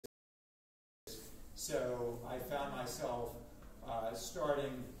So I found myself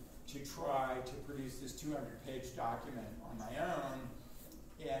starting to try to produce this 200-page document on my own.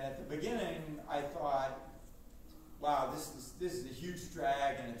 And at the beginning, I thought, wow, this is a huge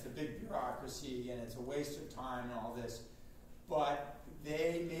drag, and it's a big bureaucracy, and it's a waste of time and all this. But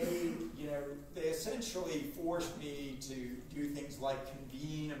they essentially forced me to do things like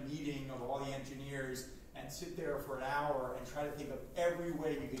convene a meeting of all the engineers and sit there for an hour and try to think of every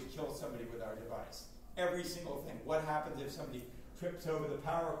way you could kill somebody with our device. Every single thing. What happens if somebody trips over the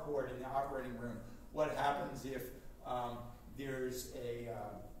power cord in the operating room? What happens if there's a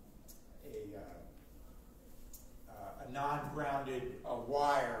non-grounded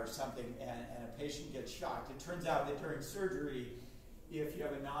wire or something and a patient gets shocked? It turns out that during surgery, if you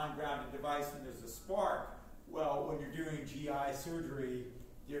have a non-grounded device and there's a spark, well, when you're doing GI surgery,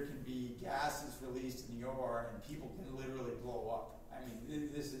 there can be gases released in the OR and people can literally blow up. I mean,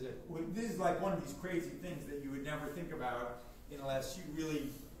 this is like one of these crazy things that you would never think about unless you really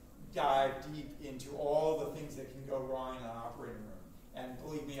dive deep into all the things that can go wrong in an operating room. And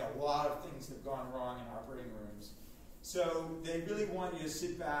believe me, a lot of things have gone wrong in operating rooms. So they really want you to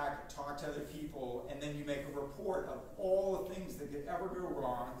sit back, talk to other people, and then you make a report of all the things that could ever go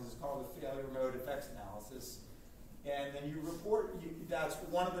wrong. This is called a failure mode effects analysis. And then you report, that's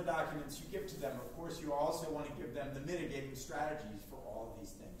one of the documents you give to them. Of course, you also want to give them the mitigating strategies for all of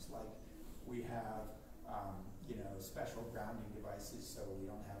these things. Like we have special grounding devices so we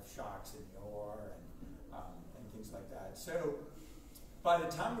don't have shocks in the OR and things like that. So by the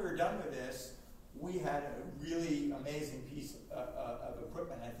time we were done with this, we had a really amazing piece of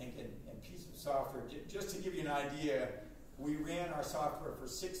equipment, I think, and piece of software. Just to give you an idea, we ran our software for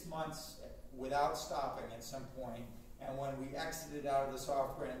 6 months without stopping at some point, and when we exited out of the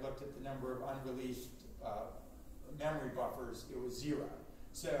software and looked at the number of unreleased memory buffers, it was 0.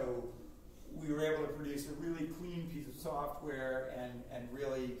 So we were able to produce a really clean piece of software and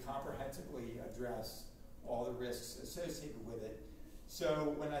really comprehensively address all the risks associated with it.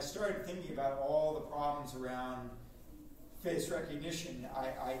 So when I started thinking about all the problems around face recognition,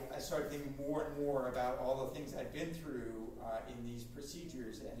 I started thinking more and more about all the things I'd been through in these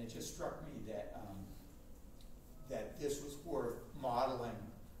procedures, and it just struck me that that this was worth modeling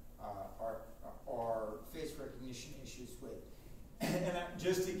our face recognition issues with. And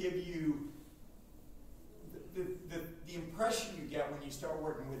just to give you the impression you get when you start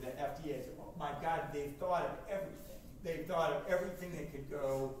working with the FDA is, oh my God, they've thought of everything. They've thought of everything that could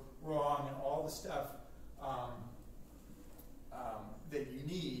go wrong and all the stuff that you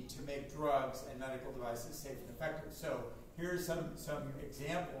need to make drugs and medical devices safe and effective. So here's some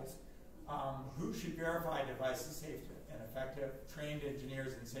examples. Who should verify devices safe and effective? Trained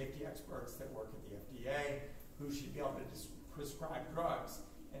engineers and safety experts that work at the FDA. Who should be able to prescribe drugs?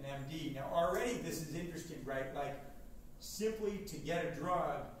 An MD. Now already this is interesting, right? Like simply to get a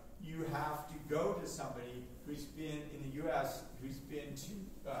drug, you have to go to somebody who's been in the U.S., who's been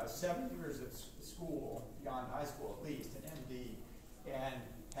to 7 years of school, beyond high school at least, an MD, and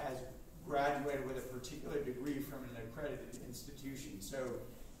has graduated with a particular degree from an accredited institution. So,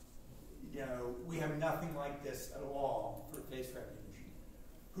 we have nothing like this at all for face recognition.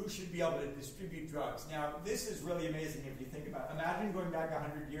 Who should be able to distribute drugs? Now, this is really amazing if you think about it. Imagine going back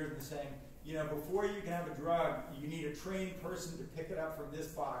 100 years and saying, before you can have a drug, you need a trained person to pick it up from this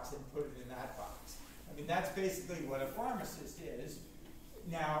box and put it in that box. I mean, that's basically what a pharmacist is.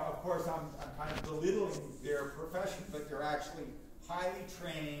 Now, of course, I'm kind of belittling their profession, but they're actually highly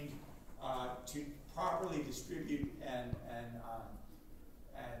trained to properly distribute and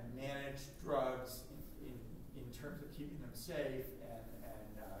manage drugs in terms of keeping them safe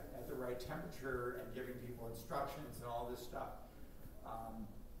and at the right temperature and giving people instructions and all this stuff.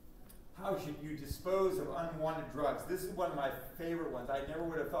 How should you dispose of unwanted drugs? This is one of my favorite ones. I never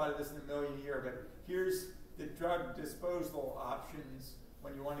would have thought of this in a million years, but here's the drug disposal options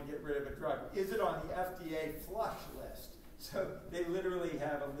when you want to get rid of a drug. Is it on the FDA flush list? So they literally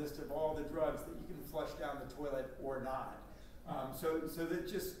have a list of all the drugs that you can flush down the toilet or not. So that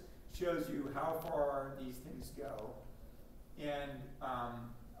just shows you how far these things go. And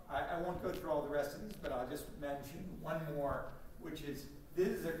I won't go through all the rest of these, but I'll just mention one more, which is, this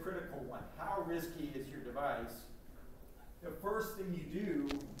is a critical one. How risky is your device? The first thing you do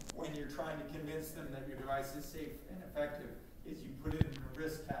when you're trying to convince them that your device is safe and effective is you put it in a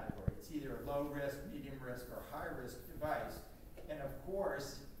risk category. It's either a low risk, medium risk, or high risk device. And of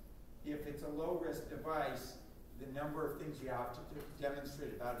course, if it's a low risk device, the number of things you have to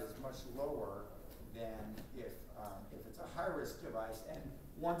demonstrate about it is much lower than if it's a high risk device. And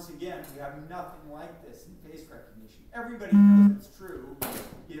once again, we have nothing like this in face recognition. Everybody knows it's true.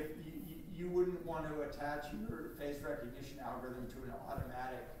 If you wouldn't wouldn't want to attach your face recognition algorithm to an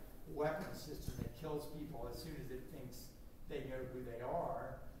automatic weapon system that kills people as soon as it thinks they know who they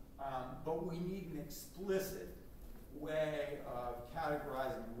are. But we need an explicit way of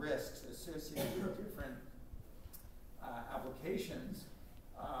categorizing risks associated with different applications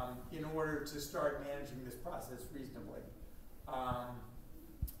in order to start managing this process reasonably.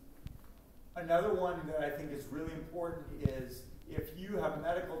 Another one that I think is really important is if you have a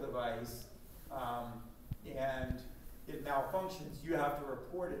medical device and it malfunctions, you have to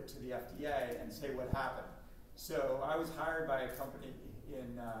report it to the FDA and say what happened. So I was hired by a company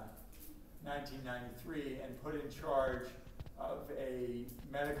in 1993 and put in charge of a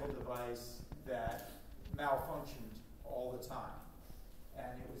medical device that malfunctioned all the time.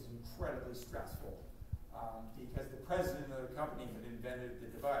 And it was incredibly stressful because the president of the company had invented the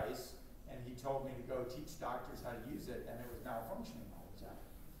device, and he told me to go teach doctors how to use it, and it was malfunctioning all the time.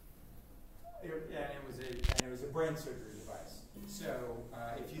 And it was a brain surgery device. So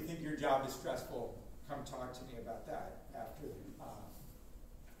if you think your job is stressful, come talk to me about that after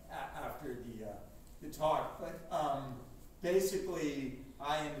the talk. But basically,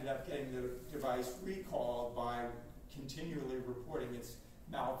 I ended up getting the device recalled by continually reporting its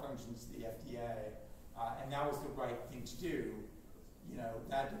malfunctions to the FDA, and that was the right thing to do. You know,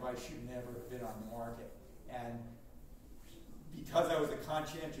 that device should never have been on the market. And because I was a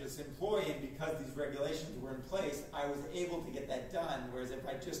conscientious employee and because these regulations were in place, I was able to get that done, whereas if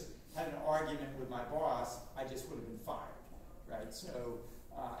I just had an argument with my boss, I just would have been fired, right? So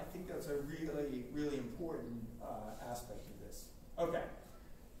I think that's a really, really important aspect of this. Okay,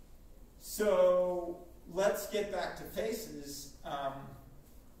 so let's get back to faces.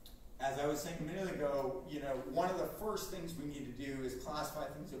 As I was saying a minute ago, you know, one of the first things we need to do is classify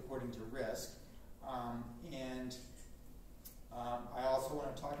things according to risk. I also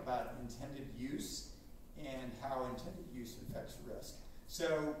want to talk about intended use and how intended use affects risk.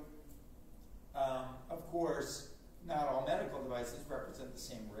 So, of course, not all medical devices represent the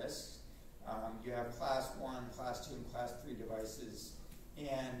same risks. You have class 1, class 2, and class 3 devices.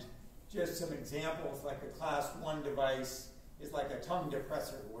 And just some examples, like a class 1 device is like a tongue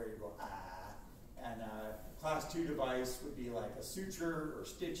depressor where you go, ah. And a class 2 device would be like a suture or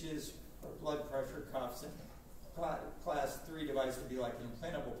stitches or blood pressure cuffs. And class 3 device would be like an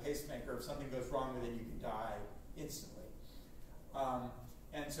implantable pacemaker. If something goes wrong with it, you can die instantly.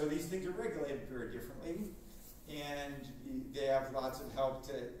 And so these things are regulated very differently. And they have lots of help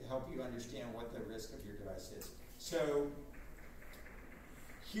to help you understand what the risk of your device is. So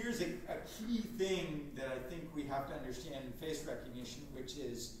here's a key thing that I think we have to understand in face recognition, which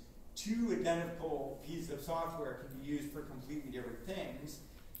is two identical pieces of software can be used for completely different things.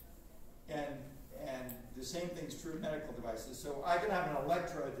 And the same thing's true of medical devices. So I can have an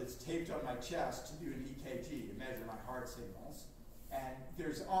electrode that's taped on my chest to do an EKG, to measure my heart signals. And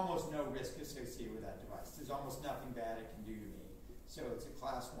there's almost no risk associated with that device. There's almost nothing bad it can do to me. So it's a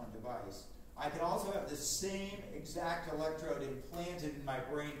class 1 device. I can also have the same exact electrode implanted in my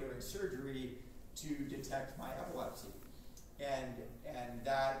brain during surgery to detect my epilepsy. And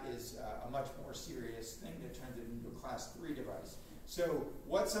that is a much more serious thing that turns it into a class 3 device. So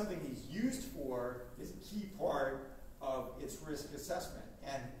what something is used for is a key part of its risk assessment.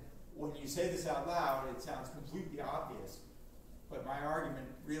 And when you say this out loud, it sounds completely obvious. But my argument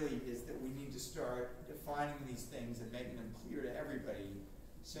really is that we need to start defining these things and making them clear to everybody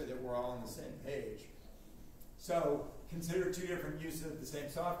so that we're all on the same page. So consider two different uses of the same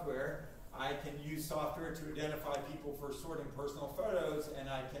software. I can use software to identify people for sorting personal photos, and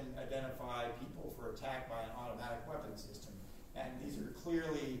I can identify people for attack by an automatic weapon system. And these are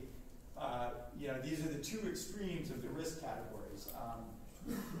clearly, these are the two extremes of the risk categories.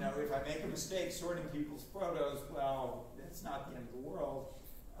 If I make a mistake sorting people's photos, well, it's not the end of the world.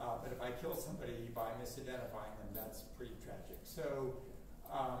 But if I kill somebody by misidentifying them, that's pretty tragic. So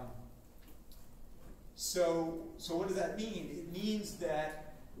what does that mean? It means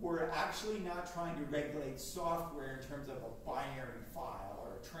that we're actually not trying to regulate software in terms of a binary file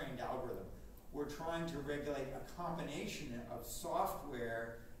or a trained algorithm. We're trying to regulate a combination of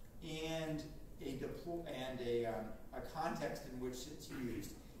software and a context in which it's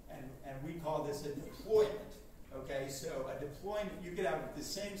used. And we call this a deployment. Okay, so a deployment, you could have the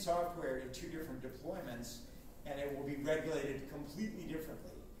same software in two different deployments, and it will be regulated completely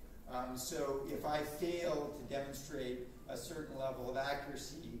differently. So if I fail to demonstrate a certain level of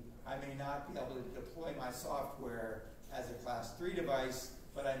accuracy, I may not be able to deploy my software as a class 3 device,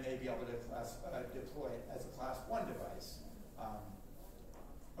 but I may be able to deploy it as a class 1 device.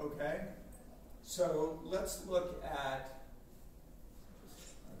 Okay, so let's look at, okay,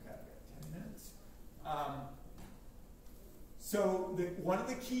 I've got 10 minutes. one of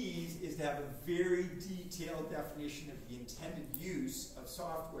the keys is to have a very detailed definition of the intended use of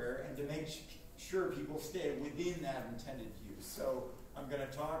software and to make sure people stay within that intended use. So I'm going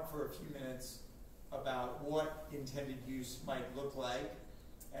to talk for a few minutes about what intended use might look like,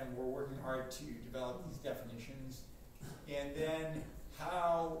 and we're working hard to develop these definitions, and then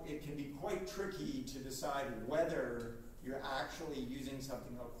how it can be quite tricky to decide whether you're actually using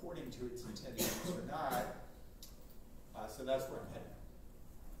something according to its intended use or not. So that's where I'm heading.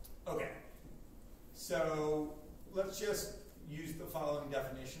 Okay, so let's just use the following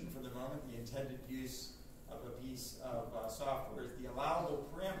definition for the moment. The intended use of a piece of software is the allowable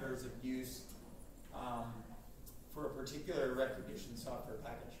parameters of use for a particular recognition software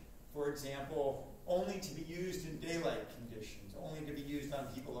package. For example, only to be used in daylight conditions, only to be used on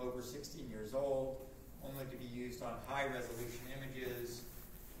people over 16 years old, only to be used on high-resolution images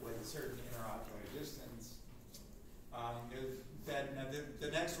with a certain interocular distance. The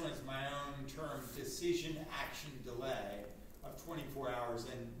next one is my own term, decision action delay of 24 hours.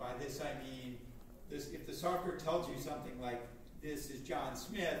 And by this I mean, if the software tells you something like, this is John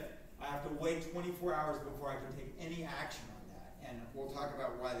Smith, I have to wait 24 hours before I can take any action on that. And we'll talk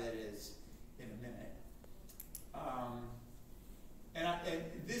about why that is in a minute. And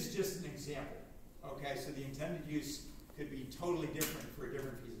this is just an example. Okay, so the intended use could be totally different for a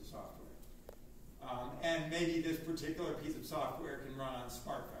different piece of software. And maybe this particular piece of software can run on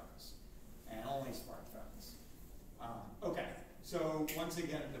smartphones, and only smartphones. Okay, so once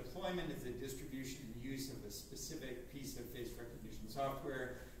again, a deployment is a distribution and use of a specific piece of face recognition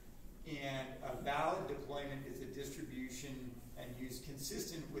software, and a valid deployment is a distribution and use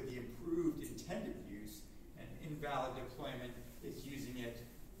consistent with the approved intended use, and invalid deployment is using it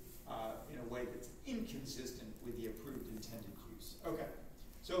in a way that's inconsistent with the approved intended use. Okay,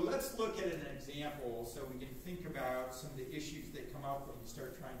 so let's look at an example so we can think about some of the issues that come up when you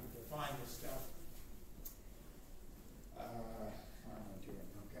start trying to define this stuff. How am I doing?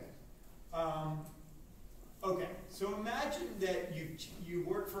 Okay. Okay, so imagine that you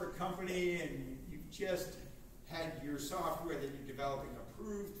work for a company and you've just had your software that you're developing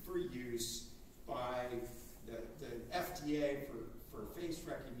approved for use by the FDA for face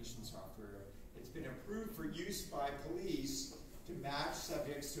recognition software. It's been approved for use by police to match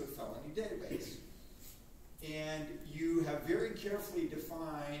subjects to a felony database. And you have very carefully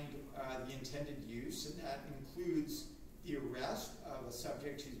defined the intended use, and that includes the arrest of a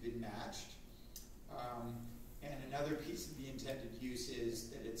subject who's been matched. And another piece of the intended use is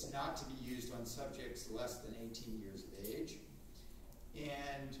that it's not to be used on subjects less than 18 years of age.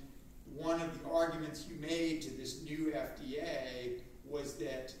 And one of the arguments you made to this new FDA was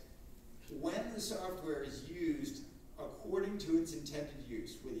that when the software is used according to its intended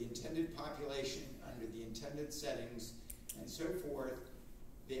use, with the intended population under the intended settings and so forth,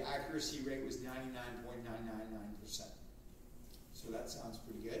 the accuracy rate was 99.999%. So that sounds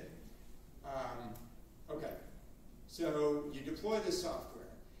pretty good. Okay, so you deploy this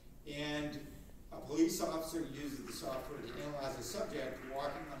software, and a police officer uses the software to analyze a subject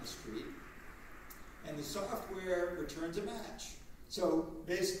walking on the street, and the software returns a match. So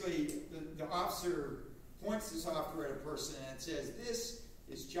basically, the officer points the software at a person and it says, this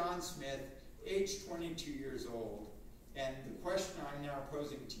is John Smith, age 22 years old. And the question I'm now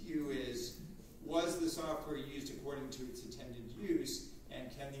posing to you is, was the software used according to its intended use,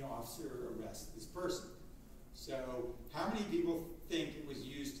 and can the officer arrest this person? So how many people think it was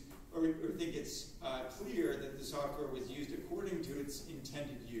used, or think it's clear that the software was used according to its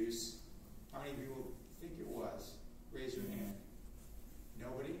intended use? How many people think it was? Raise your hand.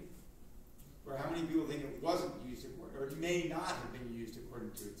 Nobody? Or how many people think it wasn't used according, or it may not have been used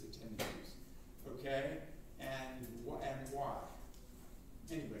according to its intended use? Okay? And why?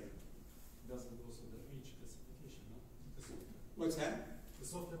 Anybody? Doesn't also the age classification, no? The software. What's that? The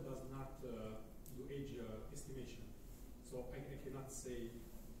software does not do age estimation. So I cannot say.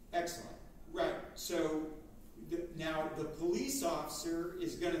 Excellent. Right. So now the police officer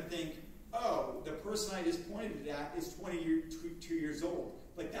is going to think, oh, the person I just pointed at is 22 years old.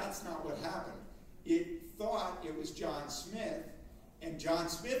 But that's not what happened. It thought it was John Smith, and John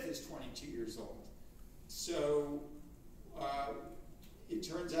Smith is 22 years old. So it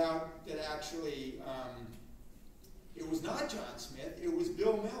turns out that actually it was not John Smith, it was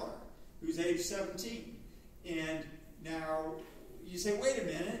Bill Miller, who's age 17. And now you say, wait a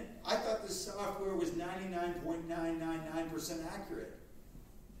minute, I thought the software was 99.999% accurate.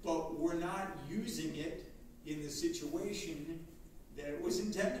 But we're not using it in the situation that it was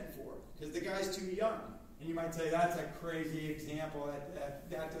intended for, because the guy's too young. And you might say, that's a crazy example,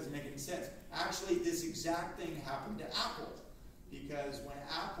 that doesn't make any sense. Actually, this exact thing happened to Apple. because when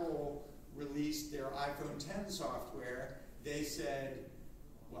Apple released their iPhone 10 software, they said,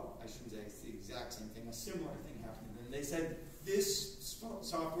 well, I shouldn't say it's the exact same thing, a similar thing happened to them. They said, this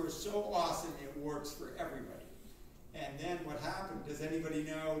software is so awesome, it works for everybody. And then what happened? Does anybody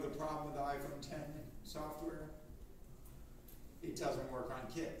know the problem with the iPhone 10 software? It doesn't work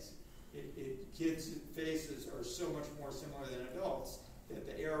on kids. Kids' faces are so much more similar than adults that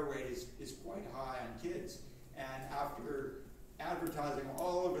the error rate is quite high on kids. And after advertising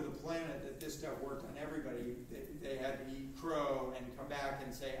all over the planet that this stuff worked on everybody, they had to eat crow and come back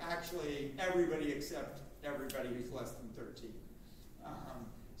and say, actually, everybody except everybody who's less than 13.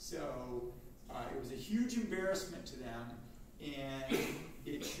 It was a huge embarrassment to them, and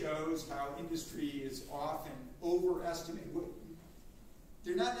it shows how industry is often overestimating.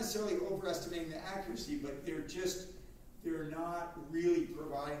 They're not necessarily overestimating the accuracy, but they're not really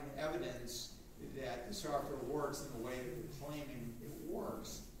providing evidence that the software works in the way that they're claiming it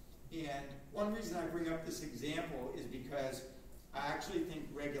works. And one reason I bring up this example is because I actually think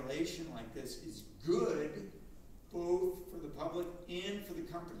regulation like this is good both for the public and for the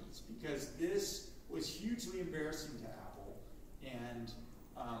companies, because this was hugely embarrassing to Apple, and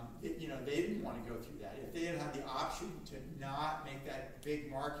they didn't want to go through that. If they had had the option to not make that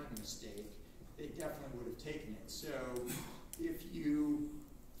big marketing mistake, they definitely would have taken it. So if you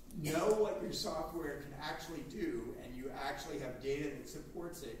know what your software can actually do and you actually have data that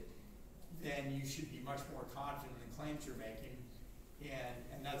supports it, then you should be much more confident in the claims you're making.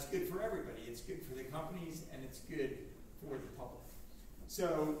 And that's good for everybody. It's good for the companies, and it's good for the public.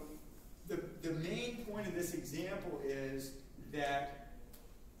 So the main point of this example is that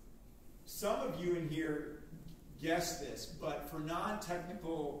some of you in here guess this, but for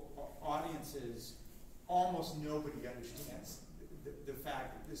non-technical audiences, almost nobody understands the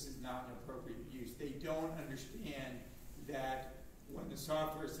fact that this is not an appropriate use. They don't understand that when the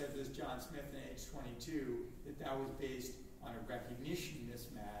software said this John Smith in age 22, that was based on a recognition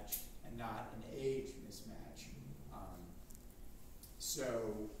mismatch and not an age mismatch.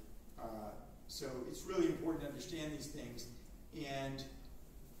 So it's really important to understand these things. And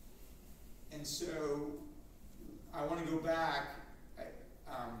so I want to go back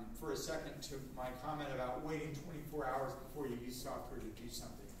for a second to my comment about waiting 24 hours before you use software to do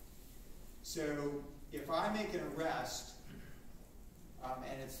something. So if I make an arrest,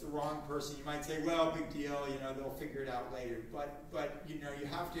 and it's the wrong person, you might say, well, big deal, they'll figure it out later. But you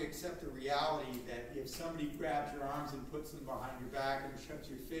have to accept the reality that if somebody grabs your arms and puts them behind your back and shoves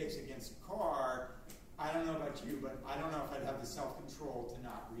your face against a car, I don't know about you, but I don't know if I'd have the self-control to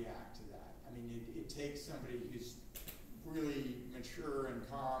not react to that. I mean, it takes somebody who's really mature and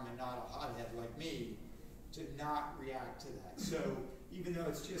calm and not a hothead like me to not react to that. So even though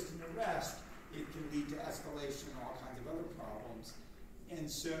it's just an arrest, it can lead to escalation and all kinds of other problems. And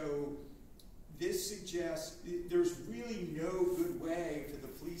so this suggests there's really no good way for the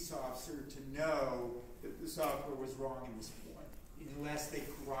police officer to know that the software was wrong in this point, unless they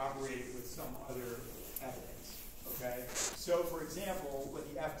corroborate it with some other evidence. Okay? So for example,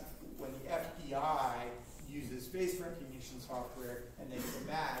 when the FBI uses face recognition software and they can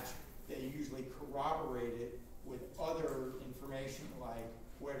match, they usually corroborate it with other information like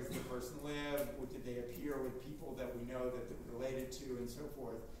where does the person live, did they appear with people that we know that they're related to, and so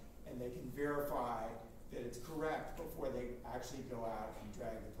forth, and they can verify that it's correct before they actually go out and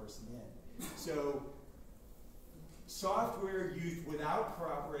drag the person in. So software used without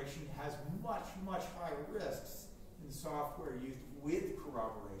corroboration has much, much higher risks than software used with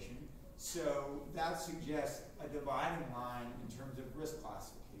corroboration. So that suggests a dividing line in terms of risk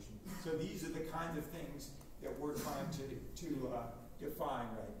classification. So these are the kinds of things that we're trying to define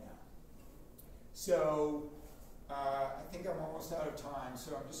right now. So I think I'm almost out of time,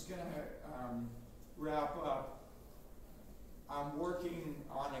 so I'm just going to wrap up. I'm working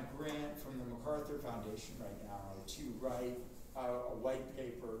on a grant from the MacArthur Foundation right now to write a white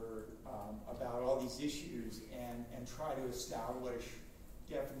paper about all these issues and try to establish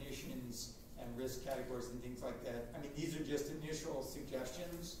definitions and risk categories and things like that. I mean, these are just initial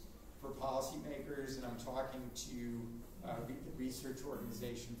suggestions for policymakers, and I'm talking to the research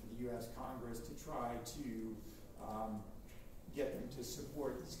organization for the U.S. Congress to try to get them to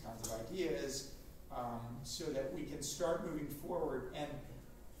support these kinds of ideas so that we can start moving forward. And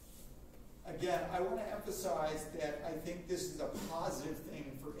again, I want to emphasize that I think this is a positive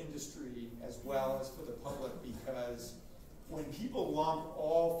thing for industry as well as for the public, because when people lump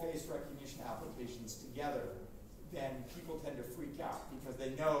all face recognition applications together, then people tend to freak out because they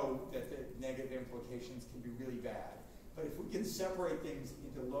know that the negative implications can be really bad. But if we can separate things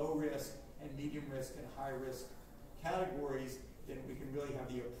into low risk and medium risk and high risk categories, then we can really have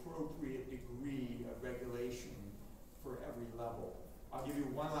the appropriate degree of regulation for every level. I'll give you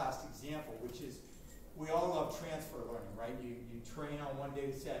one last example, which is, we all love transfer learning, right? You train on one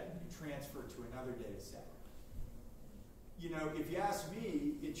data set and you transfer to another data set. You know, if you ask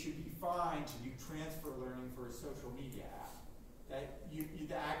me, it should be fine to do transfer learning for a social media app. That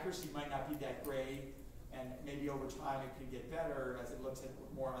the accuracy might not be that great, and maybe over time it could get better as it looks at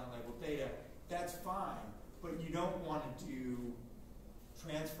more unlabeled data. That's fine, but you don't want to do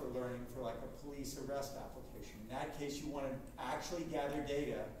transfer learning for like a police arrest application. In that case, you want to actually gather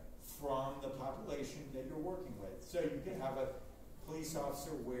data from the population that you're working with. So you can have a police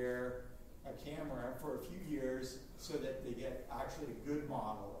officer wear a camera for a few years so that they get actually a good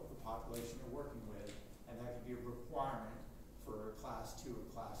model of the population they're working with, and that could be a requirement for a Class 2 or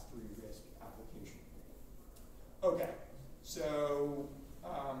Class 3 risk application. Okay, so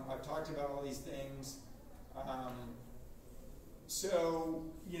I've talked about all these things. So,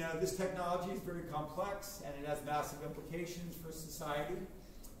 you know, this technology is very complex and it has massive implications for society.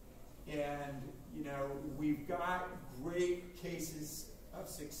 And, you know, we've got great cases of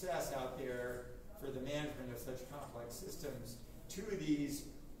success out there for the management of such complex systems. Two of these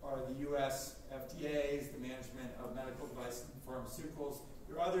are the US FDA's, the management of medical devices and pharmaceuticals.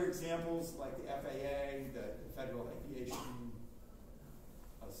 There are other examples like the FAA, the Federal Aviation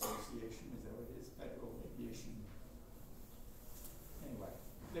Association, is that what it is? Federal Aviation. Anyway,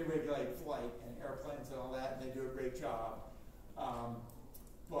 they regulate flight and airplanes and all that, and they do a great job.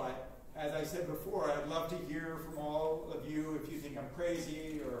 But as I said before, I'd love to hear from all of you if you think I'm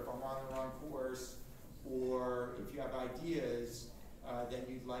crazy or if I'm on the wrong course, or if you have ideas that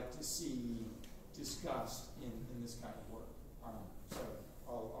you'd like to see discussed in this kind of work. So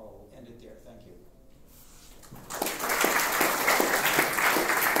I'll end it there. Thank you.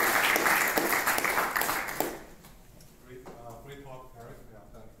 Great talk, Erik. Yeah,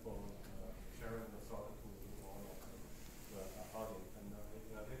 thanks for sharing the thought to all of the audience. And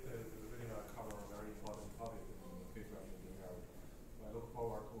I think that we really cover a very important topic in the future engineering area. So I look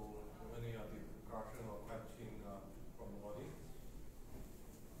forward to any discussion or question from the audience.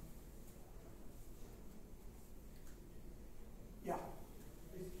 Yeah.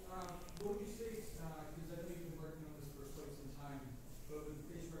 What would you say, because I know you've been working on this for quite some time, but with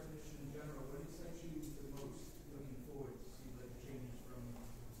face recognition in general, what excites you the most looking forward to see like changes from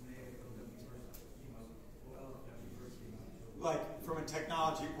when we first came out, Like from a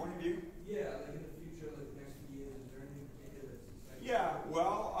technology point of view? Yeah, like in the future, like the next few years, is there anything particular that's exciting? Yeah,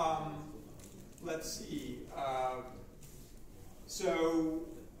 well, let's see. So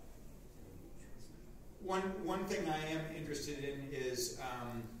one thing I am interested in is,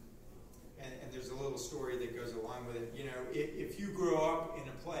 and there's a little story that goes along with it. You know, if you grow up in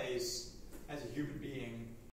a place as a human being